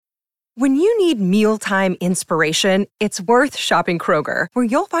When you need mealtime inspiration, it's worth shopping Kroger, where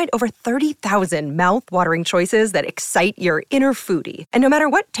you'll find over 30,000 mouth-watering choices that excite your inner foodie. And no matter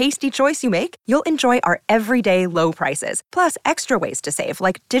what tasty choice you make, you'll enjoy our everyday low prices, plus extra ways to save,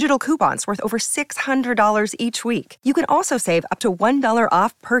 like digital coupons worth over $600 each week. You can also save up to $1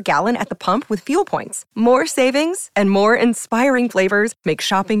 off per gallon at the pump with fuel points. More savings and more inspiring flavors make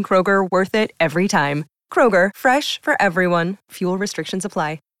shopping Kroger worth it every time. Kroger, fresh for everyone. Fuel restrictions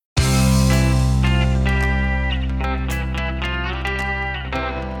apply.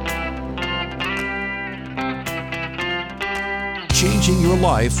 Changing your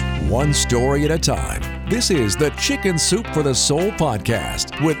life one story at a time. This is the Chicken Soup for the Soul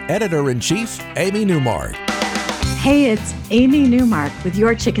podcast with Editor-in-Chief Amy Newmark. Hey, it's Amy Newmark with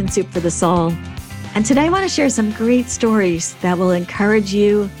your Chicken Soup for the Soul. And today I want to share some great stories that will encourage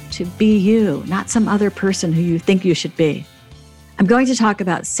you to be you, not some other person who you think you should be. I'm going to talk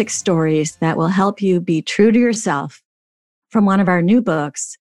about 6 stories that will help you be true to yourself from one of our new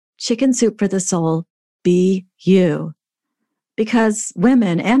books, Chicken Soup for the Soul, Be You. Because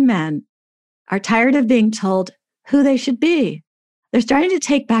women and men are tired of being told who they should be. They're starting to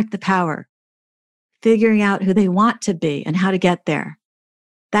take back the power, figuring out who they want to be and how to get there.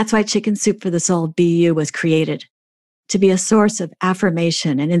 That's why Chicken Soup for the Soul, Be You was created, to be a source of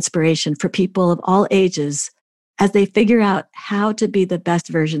affirmation and inspiration for people of all ages as they figure out how to be the best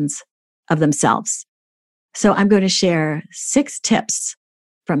versions of themselves. So I'm going to share 6 tips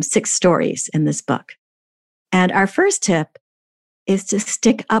from 6 stories in this book. And our first tip is to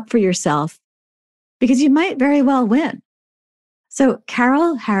stick up for yourself because you might very well win. So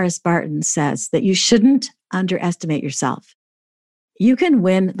Carol Harris Barton says that you shouldn't underestimate yourself. You can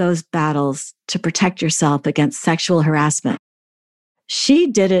win those battles to protect yourself against sexual harassment. She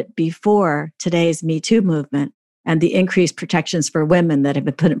did it before today's Me Too movement and the increased protections for women that have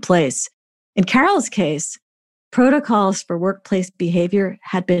been put in place. In Carol's case, protocols for workplace behavior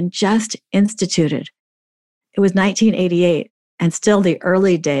had been just instituted. It was 1988. And still the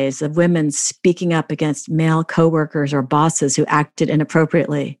early days of women speaking up against male coworkers or bosses who acted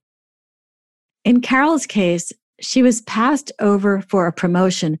inappropriately. In Carol's case, she was passed over for a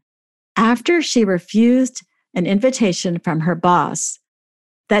promotion after she refused an invitation from her boss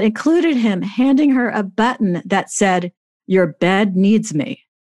that included him handing her a button that said, "Your bed needs me."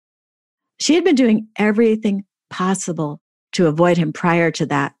 She had been doing everything possible to avoid him prior to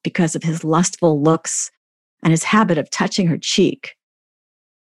that because of his lustful looks and his habit of touching her cheek.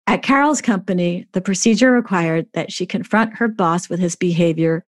 At Carol's company, the procedure required that she confront her boss with his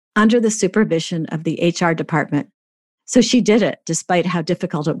behavior under the supervision of the HR department. So she did it despite how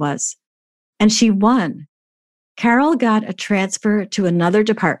difficult it was. And she won. Carol got a transfer to another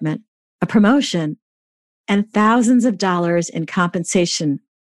department, a promotion, and thousands of dollars in compensation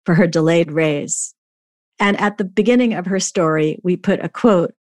for her delayed raise. And at the beginning of her story, we put a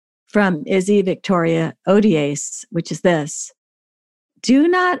quote from Izzy Victoria Odiase, which is this: "Do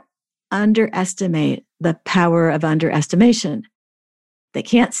not underestimate the power of underestimation. They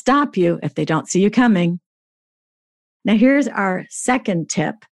can't stop you if they don't see you coming." Now here's our second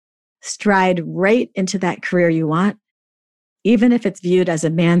tip. Stride right into that career you want, even if it's viewed as a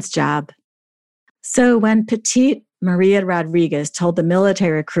man's job. So when petite Maria Rodriguez told the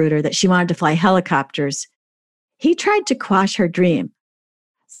military recruiter that she wanted to fly helicopters, he tried to quash her dream.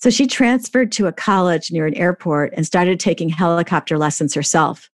 So she transferred to a college near an airport and started taking helicopter lessons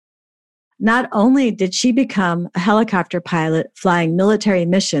herself. Not only did she become a helicopter pilot flying military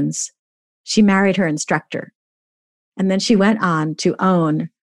missions, she married her instructor. And then she went on to own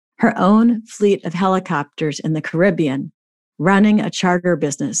her own fleet of helicopters in the Caribbean, running a charter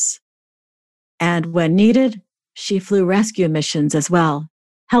business. And when needed, she flew rescue missions as well,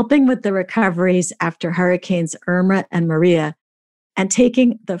 helping with the recoveries after Hurricanes Irma and Maria, and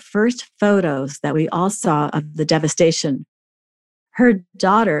taking the first photos that we all saw of the devastation. Her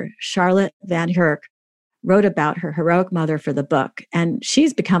daughter, Charlotte Van Herk, wrote about her heroic mother for the book, and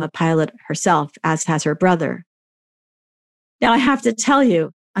she's become a pilot herself, as has her brother. Now, I have to tell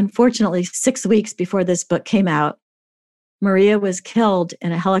you, unfortunately, 6 weeks before this book came out, Maria was killed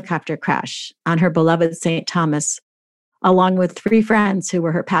in a helicopter crash on her beloved St. Thomas, along with 3 friends who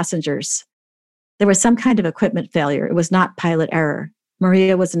were her passengers. There was some kind of equipment failure. It was not pilot error.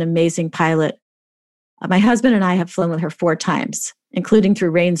 Maria was an amazing pilot. My husband and I have flown with her 4 times, including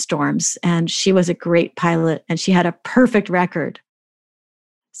through rainstorms, and she was a great pilot, and she had a perfect record.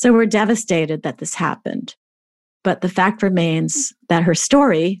 So we're devastated that this happened. But the fact remains that her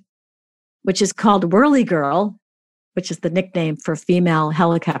story, which is called Whirly Girl, which is the nickname for female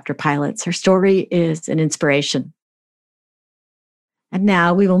helicopter pilots, her story is an inspiration. And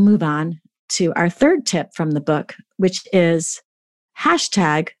now we will move on to our third tip from the book, which is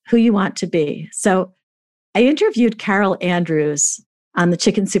hashtag who you want to be. So I interviewed Carol Andrews on the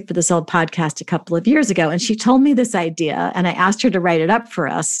Chicken Soup for the Soul podcast a couple of years ago, and she told me this idea, and I asked her to write it up for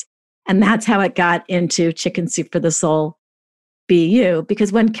us. And that's how it got into Chicken Soup for the Soul, Be You.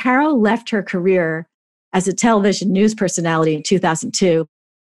 Because when Carol left her career as a television news personality in 2002,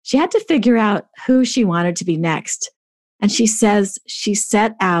 she had to figure out who she wanted to be next. And she says she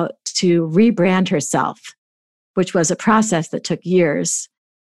set out to rebrand herself, which was a process that took years.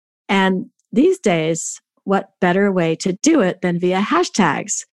 And these days, what better way to do it than via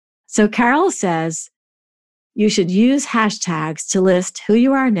hashtags? So Carol says you should use hashtags to list who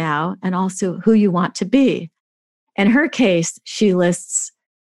you are now and also who you want to be. In her case, she lists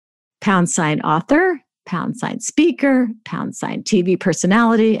 #author, #speaker, #TV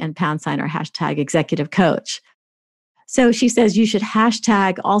personality, and # or hashtag executive coach. So she says you should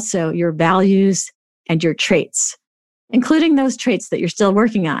hashtag also your values and your traits, including those traits that you're still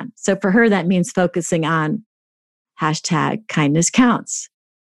working on. So for her, that means focusing on hashtag kindness counts,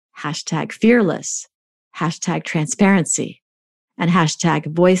 hashtag fearless, hashtag transparency, and hashtag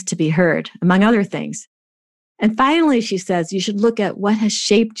voice to be heard, among other things. And finally, she says you should look at what has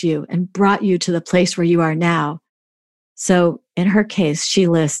shaped you and brought you to the place where you are now. So in her case, she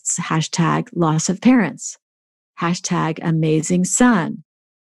lists hashtag loss of parents, hashtag amazing son,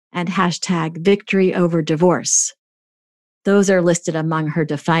 and hashtag victory over divorce. Those are listed among her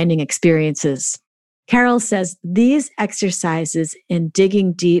defining experiences. Carol says these exercises in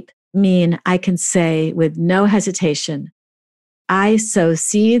digging deep mean I can say with no hesitation, I sow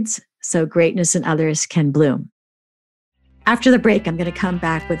seeds so greatness in others can bloom. After the break, I'm going to come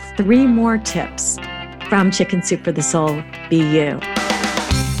back with 3 more tips from Chicken Soup for the Soul, Be You.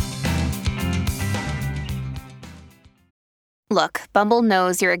 Look, Bumble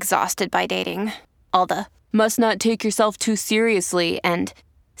knows you're exhausted by dating. All the must not take yourself too seriously and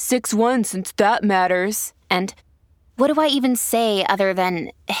 6'1" since that matters. And what do I even say other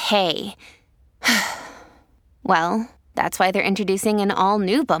than, hey? Well, that's why they're introducing an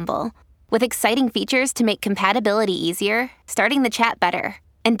all-new Bumble with exciting features to make compatibility easier, starting the chat better,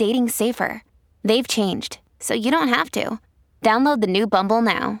 and dating safer. They've changed, so you don't have to. Download the new Bumble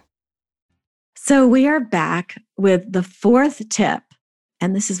now. So we are back with the 4th tip,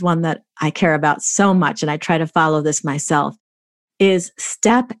 and this is one that I care about so much, and I try to follow this myself, is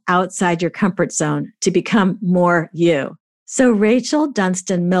step outside your comfort zone to become more you. So Rachel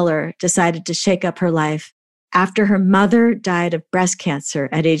Dunstan Miller decided to shake up her life after her mother died of breast cancer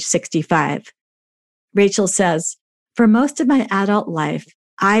at age 65. Rachel says, for most of my adult life,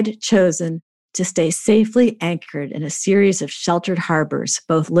 I'd chosen to stay safely anchored in a series of sheltered harbors,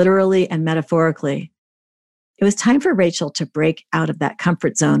 both literally and metaphorically. It was time for Rachel to break out of that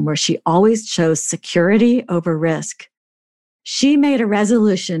comfort zone where she always chose security over risk. She made a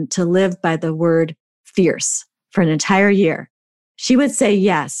resolution to live by the word fierce for an entire year. She would say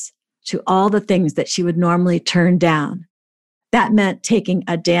yes to all the things that she would normally turn down. That meant taking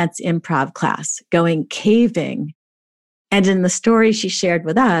a dance improv class, going caving, and in the story she shared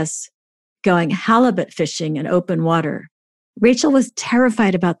with us, going halibut fishing in open water. Rachel was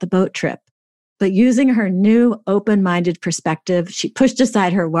terrified about the boat trip, but using her new open-minded perspective, she pushed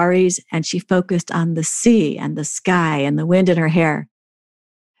aside her worries and she focused on the sea and the sky and the wind in her hair.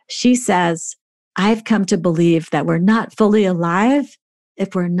 She says, I've come to believe that we're not fully alive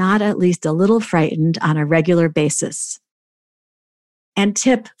if we're not at least a little frightened on a regular basis. And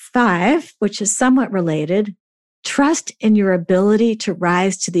tip 5, which is somewhat related, trust in your ability to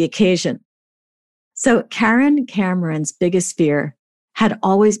rise to the occasion. So Karen Cameron's biggest fear had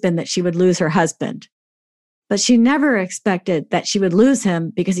always been that she would lose her husband, but she never expected that she would lose him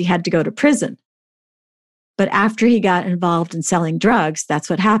because he had to go to prison. But after he got involved in selling drugs, that's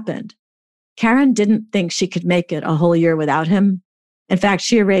what happened. Karen didn't think she could make it a whole year without him. In fact,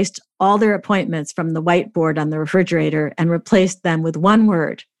 she erased all their appointments from the whiteboard on the refrigerator and replaced them with one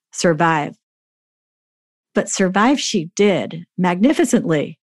word, survive. But survive she did,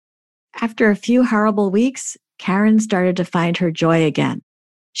 magnificently. After a few horrible weeks, Karen started to find her joy again.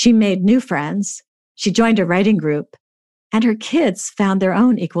 She made new friends, she joined a writing group, and her kids found their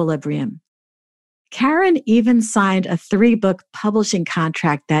own equilibrium. Karen even signed a 3-book publishing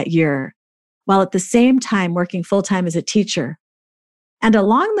contract that year, while at the same time working full-time as a teacher. And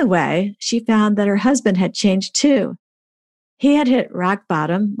along the way, she found that her husband had changed too. He had hit rock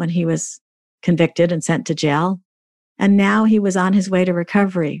bottom when he was convicted and sent to jail, and now he was on his way to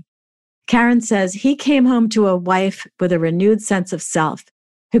recovery. Karen says he came home to a wife with a renewed sense of self,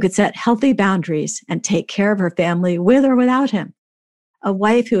 who could set healthy boundaries and take care of her family with or without him. a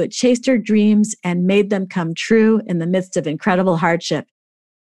wife who had chased her dreams and made them come true in the midst of incredible hardship.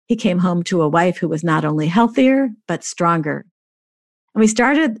 He came home to a wife who was not only healthier, but stronger. And we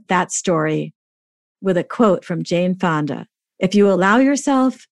started that story with a quote from Jane Fonda. If you allow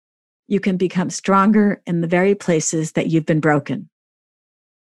yourself, you can become stronger in the very places that you've been broken.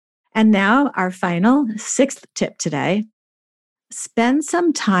 And now our final 6th tip today, spend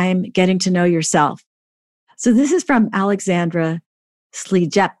some time getting to know yourself. So this is from Alexandra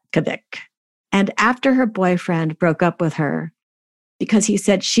Slijepkovic. And after her boyfriend broke up with her because he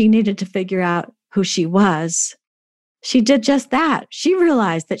said she needed to figure out who she was, she did just that. She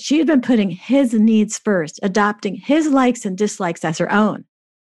realized that she had been putting his needs first, adopting his likes and dislikes as her own.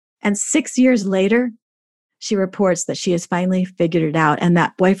 And 6 years later, she reports that she has finally figured it out and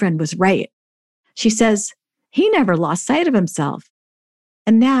that boyfriend was right. She says he never lost sight of himself.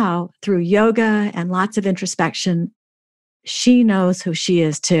 And now, through yoga and lots of introspection, she knows who she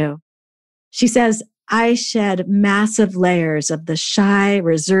is too. She says, I shed massive layers of the shy,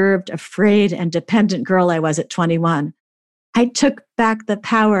 reserved, afraid, and dependent girl I was at 21. I took back the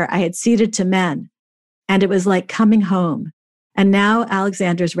power I had ceded to men, and it was like coming home. And now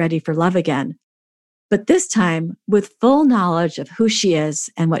Alexandra's ready for love again. But this time with full knowledge of who she is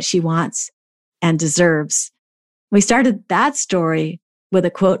and what she wants and deserves. We started that story with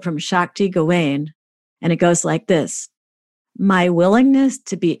a quote from Shakti Gawain, and it goes like this. My willingness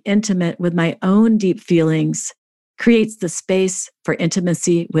to be intimate with my own deep feelings creates the space for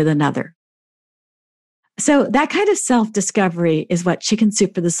intimacy with another. So that kind of self-discovery is what Chicken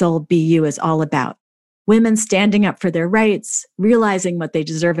Soup for the Soul BU is all about. Women standing up for their rights, realizing what they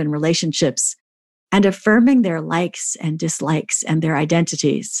deserve in relationships, and affirming their likes and dislikes and their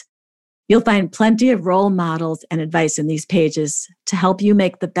identities. You'll find plenty of role models and advice in these pages to help you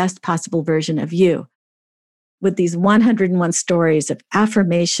make the best possible version of you. With these 101 stories of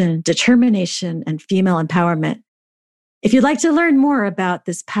affirmation, determination, and female empowerment. If you'd like to learn more about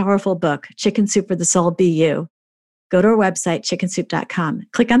this powerful book, Chicken Soup for the Soul BU, go to our website, chickensoup.com.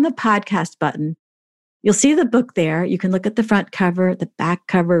 Click on the podcast button. You'll see the book there. You can look at the front cover, the back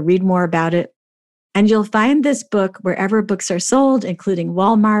cover, read more about it. And you'll find this book wherever books are sold, including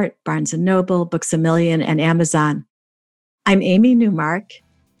Walmart, Barnes & Noble, Books A Million, and Amazon. I'm Amy Newmark,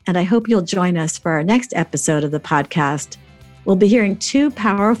 and I hope you'll join us for our next episode of the podcast. We'll be hearing 2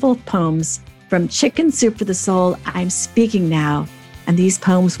 powerful poems from Chicken Soup for the Soul, I'm Speaking Now, and these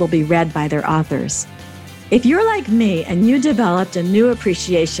poems will be read by their authors. If you're like me and you developed a new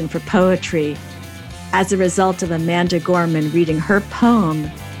appreciation for poetry as a result of Amanda Gorman reading her poem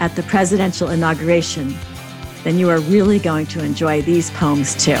at the presidential inauguration, then you are really going to enjoy these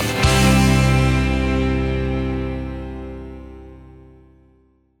poems too.